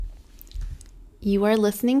You are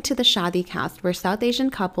listening to the Shadi Cast, where South Asian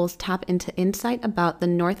couples tap into insight about the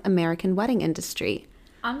North American wedding industry.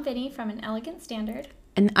 I'm Vinny from An Elegant Standard.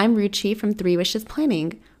 And I'm Ruchi from Three Wishes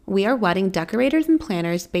Planning. We are wedding decorators and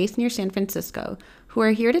planners based near San Francisco who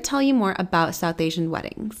are here to tell you more about South Asian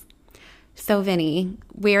weddings. So, Vinny,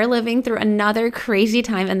 we are living through another crazy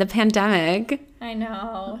time in the pandemic. I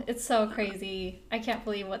know. It's so crazy. I can't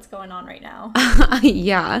believe what's going on right now.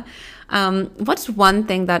 Yeah. What's one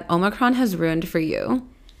thing that Omicron has ruined for you?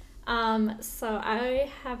 So I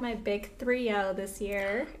have my big 3-0 this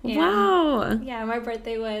year. And Wow. yeah, my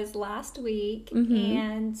birthday was last week,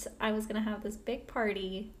 and I was going to have this big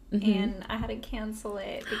party, and I had to cancel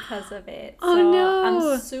it because of it. Oh, so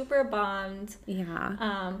no. I'm super bummed.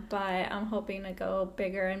 Yeah. But I'm hoping to go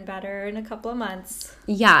bigger and better in a couple of months.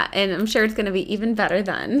 Yeah, and I'm sure it's going to be even better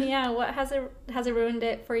then. Yeah, what has it ruined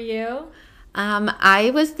it for you?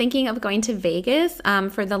 I was thinking of going to Vegas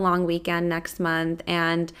for the long weekend next month,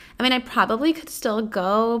 and I mean, I probably could still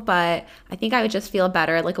go, but I think I would just feel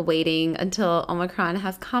better like waiting until Omicron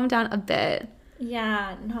has calmed down a bit.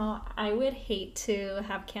 Yeah, no, I would hate to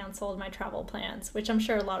have canceled my travel plans, which I'm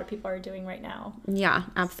sure a lot of people are doing right now. Yeah,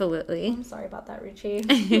 absolutely. I'm sorry about that, Ruchi.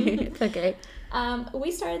 It's okay.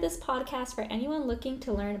 We started this podcast for anyone looking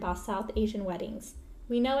to learn about South Asian weddings.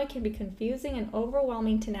 We know it can be confusing and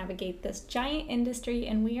overwhelming to navigate this giant industry,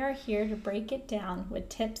 and we are here to break it down with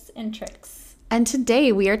tips and tricks. And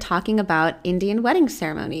today we are talking about Indian wedding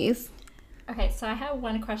ceremonies. Okay, so I have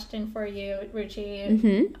one question for you,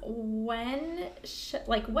 Ruchi.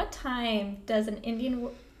 What time does an Indian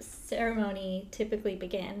ceremony typically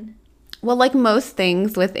begin? Well, like most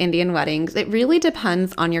things with Indian weddings, it really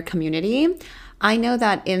depends on your community. I know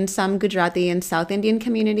that in some Gujarati and South Indian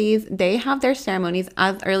communities, they have their ceremonies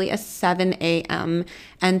as early as 7 a.m.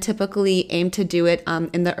 and typically aim to do it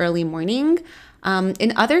in the early morning.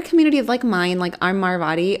 In other communities like mine, like our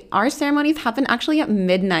Marwari, our ceremonies happen actually at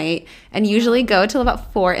midnight and usually go till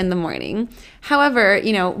about 4 in the morning. However,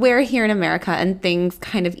 we're here in America and things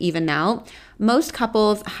kind of even out. Most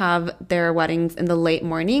couples have their weddings in the late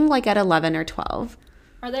morning, like at 11 or 12.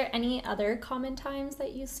 Are there any other common times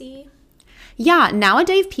that you see? Yeah,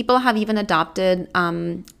 nowadays people have even adopted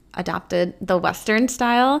the Western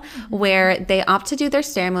style where they opt to do their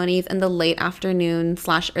ceremonies in the late afternoon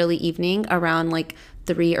 / early evening around like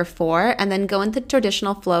 3 or 4 and then go into the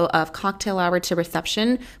traditional flow of cocktail hour to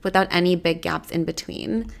reception without any big gaps in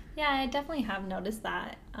between. Yeah, I definitely have noticed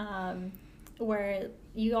that. Where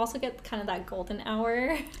you also get kind of that golden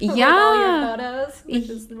hour with all your photos, which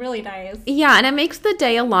is really nice. Yeah, and it makes the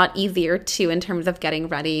day a lot easier too in terms of getting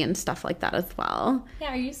ready and stuff like that as well.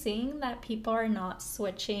 Yeah, are you seeing that people are not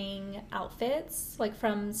switching outfits like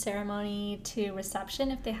from ceremony to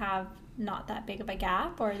reception if they have not that big of a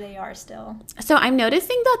gap, or they are still? So I'm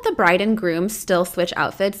noticing that the bride and groom still switch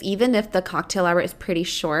outfits even if the cocktail hour is pretty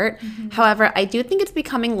short. However, I do think it's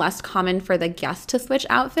becoming less common for the guests to switch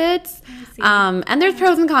outfits. And there's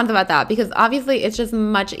pros and cons about that because obviously it's just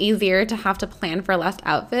much easier to have to plan for less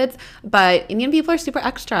outfits, but Indian people are super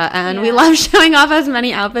extra and we love showing off as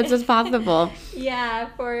many outfits as possible. Yeah,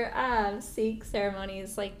 for Sikh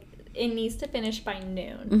ceremonies, like it needs to finish by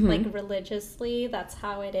noon. Like religiously, that's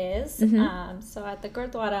how it is. So at the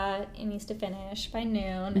Gurdwara, it needs to finish by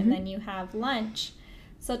noon, and then you have lunch.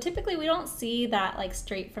 So typically we don't see that like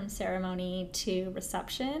straight from ceremony to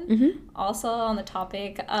reception. Also on the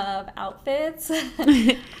topic of outfits,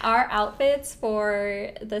 our outfits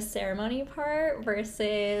for the ceremony part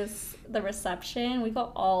versus the reception, we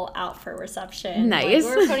go all out for reception. Nice.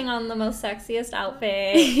 Like, we're putting on the most sexiest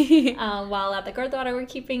outfit, while at the Gurdwara we're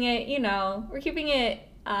keeping it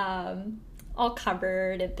all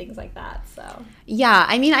covered and things like that. So yeah,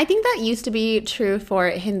 I mean, I think that used to be true for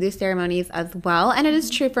Hindu ceremonies as well, and it is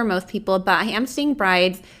true for most people, but I am seeing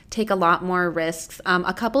brides take a lot more risks.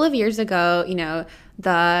 A couple of years ago,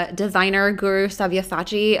 the designer Guru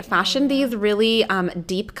Sabyasachi fashioned these really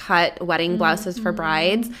deep cut wedding blouses for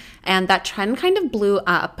brides, and that trend kind of blew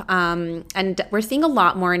up. And we're seeing a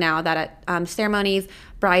lot more now that at ceremonies,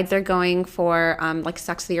 brides are going for like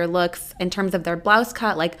sexier looks in terms of their blouse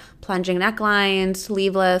cut, like plunging necklines,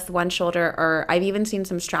 sleeveless, one shoulder, or I've even seen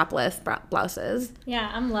some strapless blouses.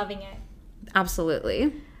 Yeah, I'm loving it.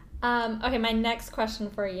 Absolutely. Okay, my next question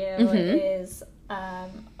for you is,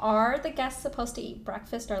 are the guests supposed to eat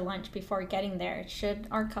breakfast or lunch before getting there? Should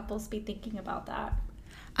our couples be thinking about that?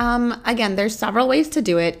 Again, there's several ways to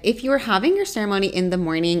do it. If you're having your ceremony in the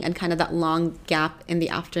morning and kind of that long gap in the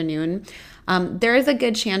afternoon, there is a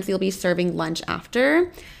good chance you'll be serving lunch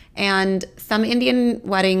after. And some Indian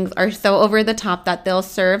weddings are so over the top that they'll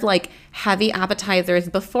serve like heavy appetizers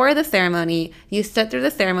before the ceremony. You sit through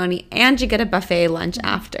the ceremony and you get a buffet lunch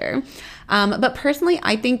after. But personally,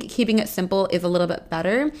 I think keeping it simple is a little bit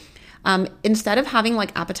better. Instead of having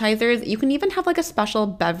like appetizers, you can even have like a special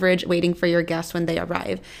beverage waiting for your guests when they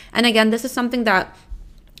arrive. And again, this is something that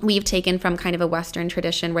we've taken from kind of a Western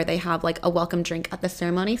tradition where they have like a welcome drink at the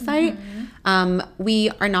ceremony site. We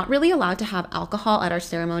are not really allowed to have alcohol at our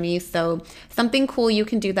ceremonies. So something cool you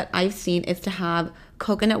can do that I've seen is to have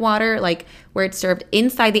coconut water, like where it's served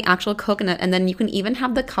inside the actual coconut. And then you can even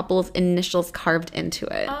have the couple's initials carved into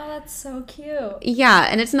it. Oh, that's so cute. Yeah.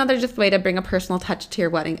 And it's another just way to bring a personal touch to your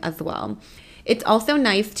wedding as well. It's also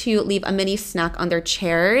nice to leave a mini snack on their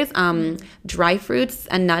chairs. Dry fruits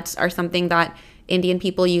and nuts are something that Indian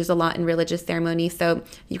people use a lot in religious ceremonies, so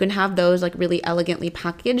you can have those like really elegantly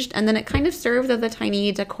packaged, and then it kind of serves as a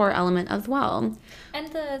tiny decor element as well.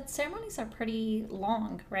 And the ceremonies are pretty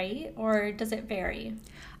long, right? Or does it vary?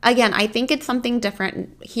 Again, I think it's something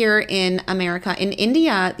different here in America. In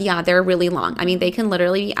India, yeah, they're really long. I mean, they can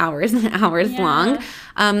literally be hours and hours long.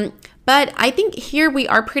 But I think here we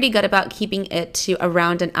are pretty good about keeping it to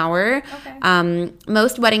around an hour. Okay.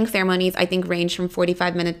 Most wedding ceremonies, I think, range from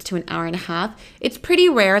 45 minutes to an hour and a half. It's pretty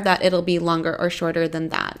rare that it'll be longer or shorter than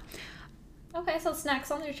that. Okay, so snacks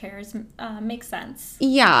on their chairs makes sense.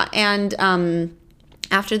 Yeah, and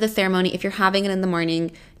after the ceremony, if you're having it in the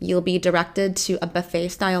morning, you'll be directed to a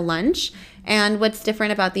buffet-style lunch. And what's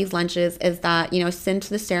different about these lunches is that, you know, since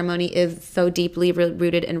the ceremony is so deeply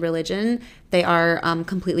rooted in religion, they are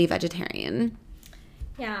completely vegetarian.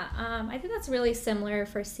 Yeah, I think that's really similar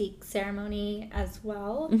for Sikh ceremony as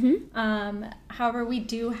well. However, we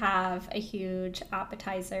do have a huge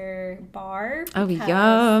appetizer bar. Oh,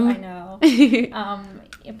 yum. I know.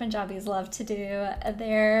 Punjabis love to do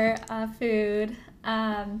their food.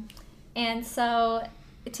 And so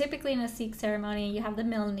typically in a Sikh ceremony, you have the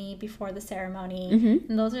milni before the ceremony.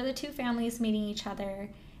 And those are the two families meeting each other.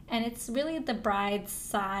 And it's really the bride's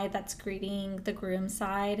side that's greeting the groom's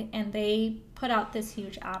side. And they put out this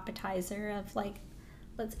huge appetizer of like,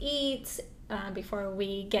 let's eat before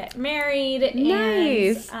we get married.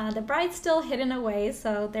 Nice. And the bride's still hidden away.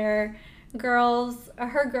 So her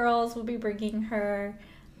girls will be bringing her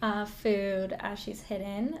food as she's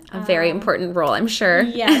hidden. A very important role, I'm sure.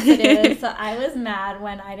 Yes, it is. So I was mad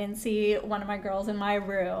when I didn't see one of my girls in my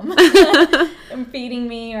room feeding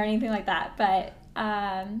me or anything like that. But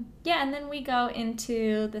yeah, and then we go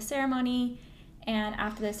into the ceremony, and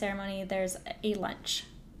after the ceremony, there's a lunch,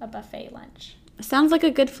 a buffet lunch. Sounds like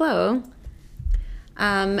a good flow.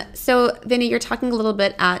 So, Vinny, you're talking a little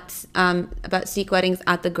bit about Sikh weddings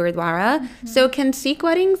at the Gurdwara. So can Sikh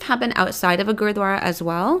weddings happen outside of a Gurdwara as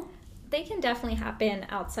well? They can definitely happen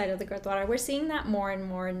outside of the Gurdwara. We're seeing that more and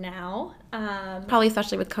more now. Probably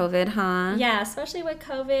especially with COVID, huh? Yeah, especially with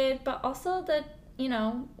COVID, but also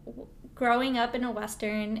growing up in a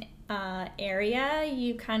Western area,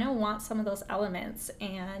 you kind of want some of those elements.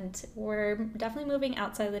 And we're definitely moving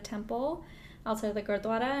outside of the temple, outside of the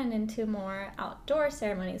Gurdwara, and into more outdoor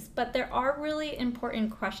ceremonies. But there are really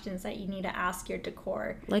important questions that you need to ask your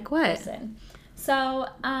decor Like what? person. So,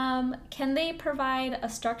 can they provide a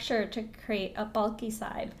structure to create a palki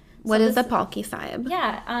sahib? What is a palki sahib?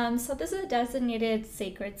 Yeah, so this is a designated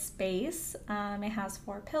sacred space. It has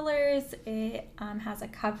 4 pillars. It has a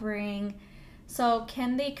covering. So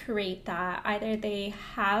can they create that? Either they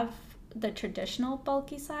have the traditional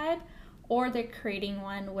palki sahib, or they're creating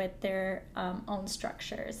one with their own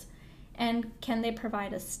structures. And can they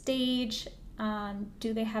provide a stage?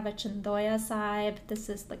 Do they have a chandoya sahib? This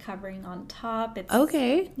is the covering on top.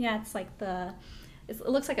 Okay. Yeah, it's like it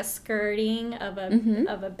looks like a skirting of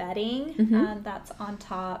a bedding that's on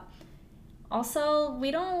top. Also,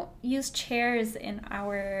 we don't use chairs in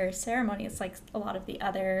our ceremonies like a lot of the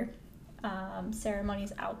other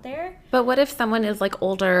ceremonies out there. But what if someone is like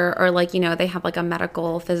older, or like, you know, they have like a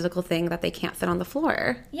medical physical thing that they can't sit on the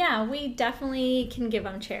floor? Yeah, we definitely can give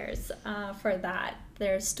them chairs for that.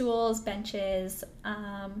 There's stools, benches,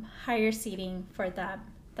 higher seating for that.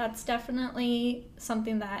 That's definitely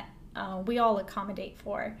something that we all accommodate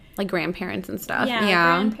for. Like grandparents and stuff.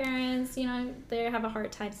 Yeah. Grandparents, they have a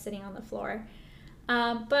hard time sitting on the floor.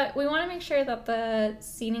 But we want to make sure that the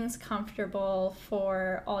seating's comfortable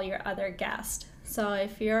for all your other guests. So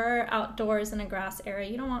if you're outdoors in a grass area,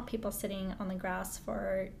 you don't want people sitting on the grass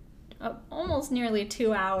for almost nearly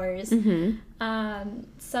 2 hours.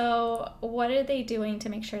 So what are they doing to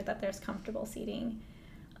make sure that there's comfortable seating?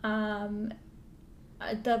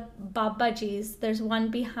 the Bob Budgies, there's one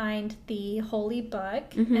behind the Holy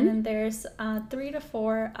Book, and then there's 3 to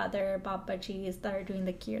 4 other Bob Budgies that are doing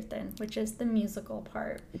the Kirtan, which is the musical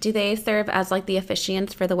part. Do they serve as like the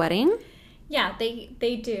officiants for the wedding? Yeah,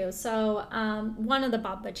 they do. So one of the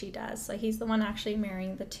Bob Budgie does. So he's the one actually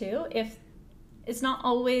marrying the two. If it's not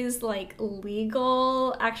always like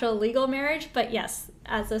actual legal marriage, but yes,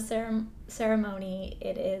 as a ceremony,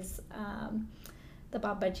 it is the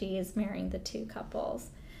Bob Budgie is marrying the two couples.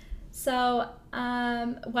 So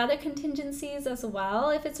weather contingencies as well.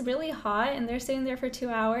 If it's really hot and they're sitting there for 2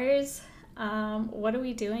 hours, what are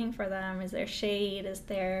we doing for them? Is there shade? Is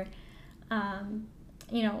there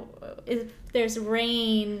if there's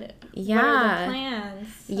rain, what are the plans?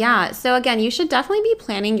 Yeah, so again, you should definitely be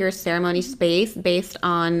planning your ceremony space based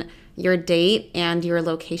on your date and your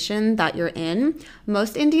location that you're in.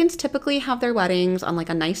 Most Indians typically have their weddings on like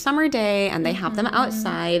a nice summer day and they have them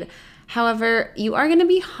outside. However, you are going to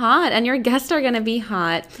be hot and your guests are going to be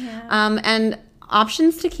hot. Yeah. And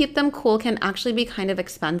options to keep them cool can actually be kind of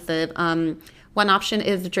expensive. One option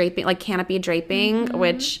is draping, like canopy draping,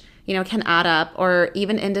 which can add up, or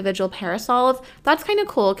even individual parasols. That's kind of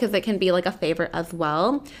cool because it can be like a favorite as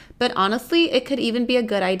well. But honestly, it could even be a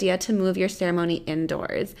good idea to move your ceremony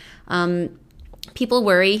indoors. People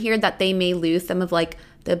worry here that they may lose some of like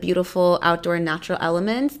the beautiful outdoor natural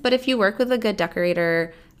elements, but if you work with a good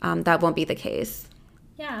decorator, that won't be the case.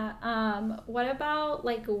 Yeah. What about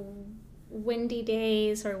like windy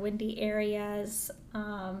days or windy areas?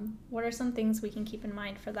 What are some things we can keep in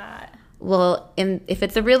mind for that? Well, if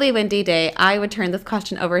it's a really windy day, I would turn this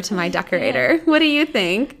question over to my decorator. What do you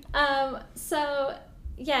think? So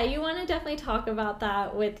yeah, you want to definitely talk about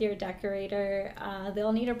that with your decorator.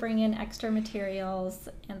 They'll need to bring in extra materials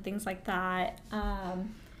and things like that.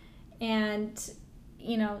 And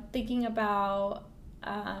thinking about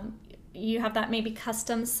you have that maybe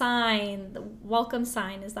custom sign, the welcome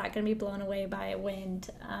sign, is that going to be blown away by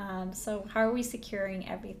wind? So how are we securing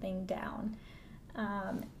everything down?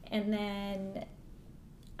 And then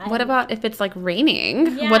what about if it's like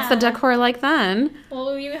raining? Yeah. What's the decor like then?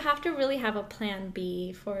 Well, you have to really have a plan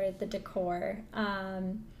B for the decor.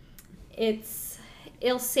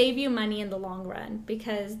 It'll save you money in the long run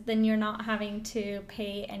because then you're not having to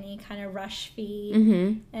pay any kind of rush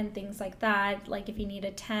fee and things like that. Like if you need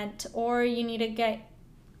a tent or you need to get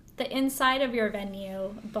the inside of your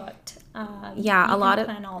venue booked. A lot of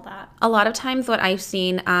plan all that. A lot of times, what I've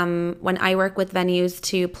seen when I work with venues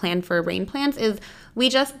to plan for rain plans is we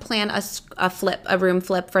just plan a room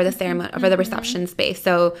flip for the ceremony for the reception space.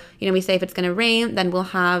 So we say if it's going to rain, then we'll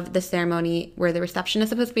have the ceremony where the reception is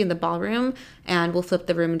supposed to be in the ballroom, and we'll flip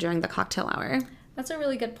the room during the cocktail hour. That's a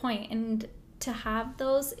really good point, and to have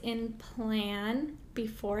those in plan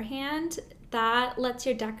beforehand, that lets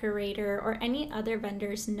your decorator or any other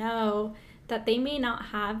vendors know that they may not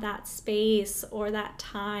have that space or that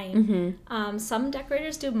time. Some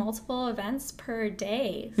decorators do multiple events per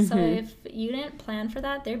day. So if you didn't plan for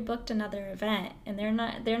that, they're booked another event and they're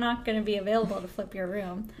not going to be available to flip your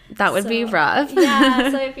room. That would be rough.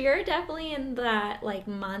 Yeah. So if you're definitely in that like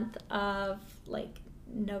month of like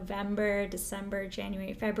November, December,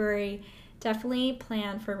 January, February, definitely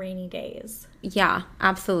plan for rainy days. Yeah,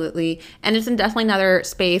 absolutely. And it's definitely another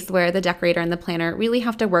space where the decorator and the planner really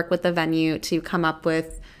have to work with the venue to come up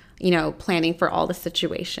with, planning for all the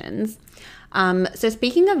situations. So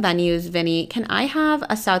speaking of venues, Vinny, can I have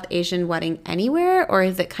a South Asian wedding anywhere, or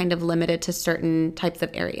is it kind of limited to certain types of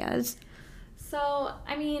areas? So,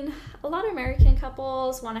 a lot of American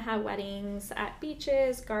couples want to have weddings at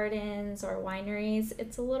beaches, gardens, or wineries.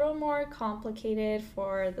 It's a little more complicated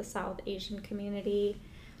for the South Asian community.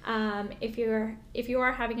 If you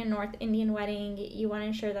are having a North Indian wedding, you want to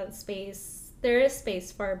ensure that there is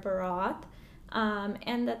space for a baraat,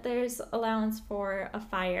 and that there's allowance for a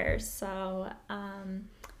fire. So,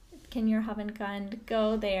 can your hub and gun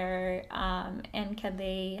go there, and can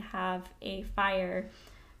they have a fire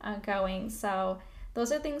going? So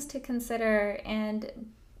those are things to consider. And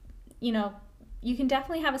you can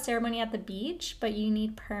definitely have a ceremony at the beach, but you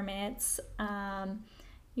need permits.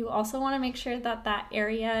 You also want to make sure that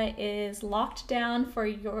area is locked down for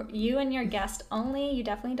you and your guest only. You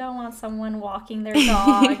definitely don't want someone walking their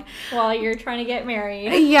dog while you're trying to get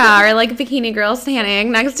married. Yeah, or like bikini girl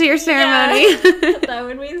standing next to your ceremony. Yeah, that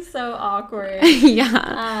would be so awkward.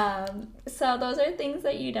 Yeah. So those are things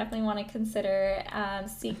that you definitely want to consider.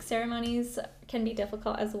 Sikh ceremonies can be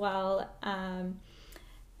difficult as well.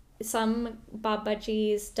 Some Bob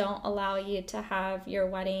Budgies don't allow you to have your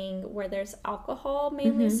wedding where there's alcohol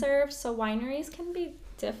mainly served, so wineries can be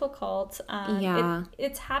difficult.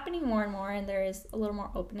 It's happening more and more, and there is a little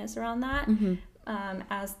more openness around that.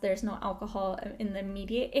 as there's no alcohol in the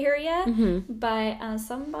immediate area. But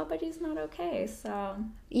some babaji's not okay. So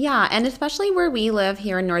Yeah, and especially where we live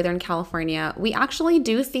here in Northern California, we actually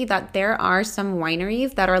do see that there are some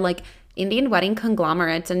wineries that are like Indian wedding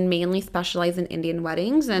conglomerates and mainly specialize in Indian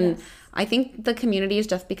weddings. And Yes. I think the community is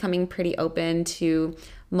just becoming pretty open to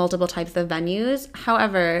multiple types of venues.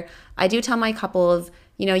 However, I do tell my couples,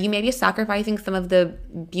 you may be sacrificing some of the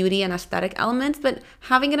beauty and aesthetic elements, but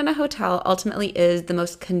having it in a hotel ultimately is the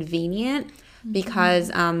most convenient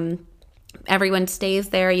because everyone stays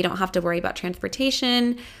there. You don't have to worry about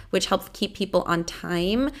transportation, which helps keep people on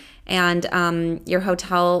time. And your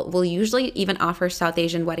hotel will usually even offer South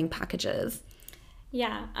Asian wedding packages.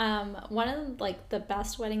 yeah, one of like the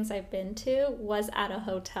best weddings I've been to was at a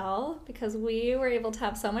hotel because we were able to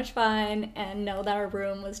have so much fun and know that our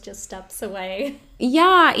room was just steps away.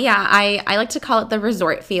 Yeah, yeah. I like to call it the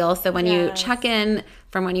resort feel. So when you Yes. check in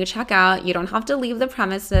from when you check out, you don't have to leave the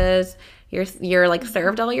premises. You're like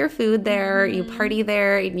served all your food there. You party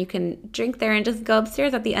there, and you can drink there and just go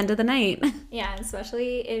upstairs at the end of the night. Yeah,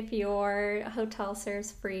 especially if your hotel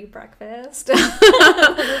serves free breakfast. That's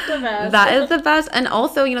the best. That is the best. And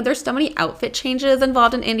also, there's so many outfit changes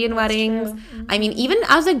involved in Indian weddings. true. I mean, even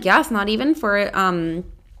as a guest, not even for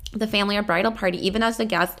the family or bridal party, even as a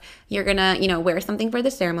guest, you're gonna, wear something for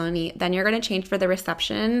the ceremony, then you're gonna change for the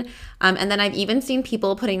reception. And then I've even seen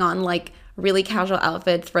people putting on like really casual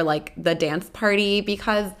outfits for like the dance party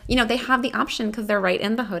because, they have the option because they're right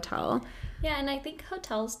in the hotel. Yeah, and I think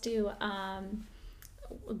hotels do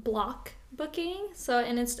block booking,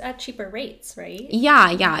 and it's at cheaper rates, right?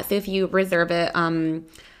 Yeah, yeah. So if you reserve it,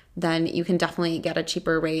 then you can definitely get a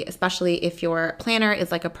cheaper rate, especially if your planner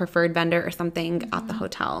is like a preferred vendor or something at the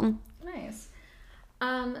hotel. Nice.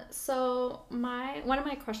 So one of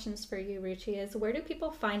my questions for you, Ruchi, is where do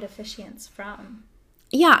people find officiants from?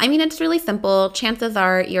 Yeah, I mean, it's really simple. Chances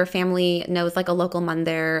are your family knows like a local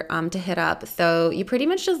mandir to hit up. So you pretty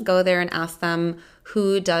much just go there and ask them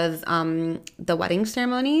who does the wedding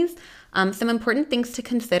ceremonies. Some important things to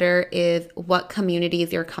consider is what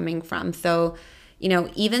communities you're coming from. So,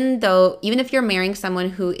 even if you're marrying someone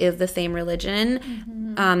who is the same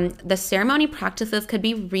religion, the ceremony practices could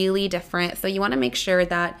be really different. So you want to make sure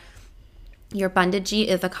that your banditji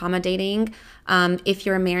is accommodating. If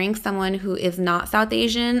you're marrying someone who is not South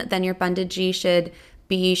Asian, then your banditji should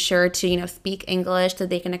be sure to, speak English so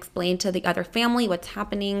they can explain to the other family what's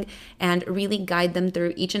happening and really guide them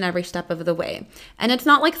through each and every step of the way. And it's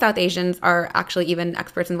not like South Asians are actually even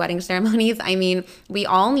experts in wedding ceremonies. I mean, we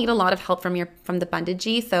all need a lot of help from the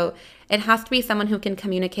banditji, so it has to be someone who can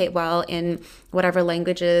communicate well in whatever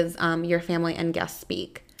languages your family and guests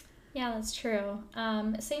speak. Yeah, that's true.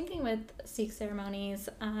 Same thing with Sikh ceremonies.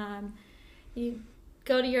 You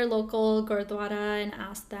go to your local gurdwara and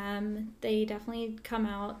ask them. They definitely come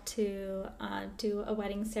out to do a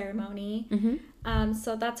wedding ceremony.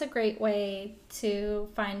 So that's a great way to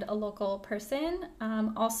find a local person.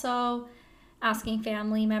 Also, asking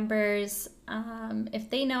family members if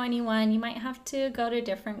they know anyone. You might have to go to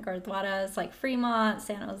different gurdwaras like Fremont,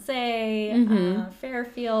 San Jose,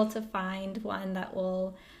 Fairfield to find one that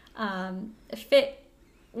will fit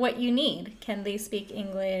what you need. Can they speak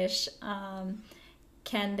English?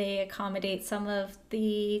 Can they accommodate some of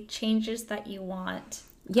the changes that you want?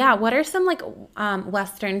 Yeah, what are some like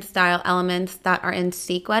Western style elements that are in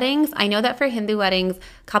Sikh weddings? I know that for Hindu weddings,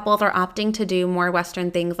 couples are opting to do more Western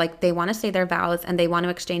things, like they want to say their vows and they want to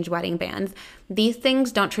exchange wedding bands. These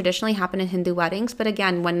things don't traditionally happen in Hindu weddings, but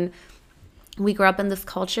again, when we grow up in this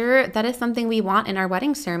culture, that is something we want in our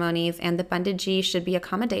wedding ceremonies, and the banditji should be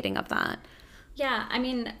accommodating of that. Yeah, I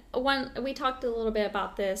mean, we talked a little bit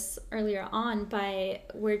about this earlier on, but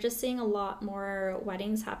we're just seeing a lot more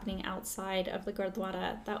weddings happening outside of the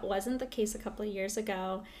Gurdwara. That wasn't the case a couple of years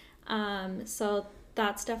ago. So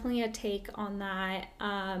that's definitely a take on that.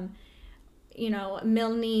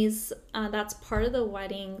 Milnis, that's part of the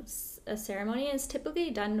wedding ceremony, is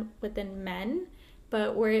typically done within men,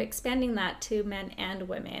 but we're expanding that to men and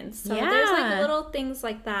women. So there's like little things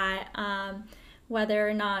like that. Whether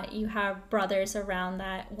or not you have brothers around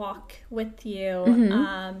that walk with you,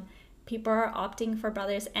 people are opting for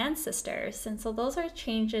brothers and sisters, and so those are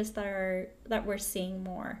changes that we're seeing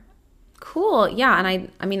more. Cool. Yeah,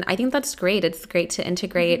 and I think that's great. It's great to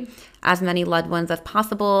integrate as many loved ones as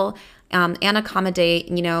possible, and accommodate.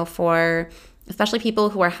 For especially people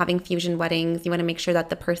who are having fusion weddings, you want to make sure that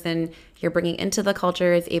the person you're bringing into the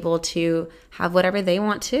culture is able to have whatever they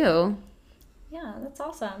want to. Yeah, that's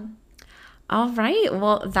awesome. All right.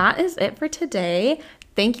 Well, that is it for today.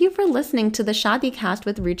 Thank you for listening to the Shadi Cast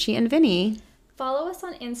with Ruchi and Vinny. Follow us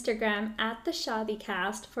on Instagram at the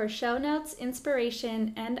ShaadiCast for show notes,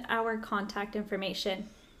 inspiration, and our contact information.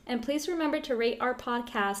 And please remember to rate our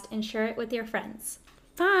podcast and share it with your friends.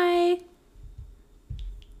 Bye.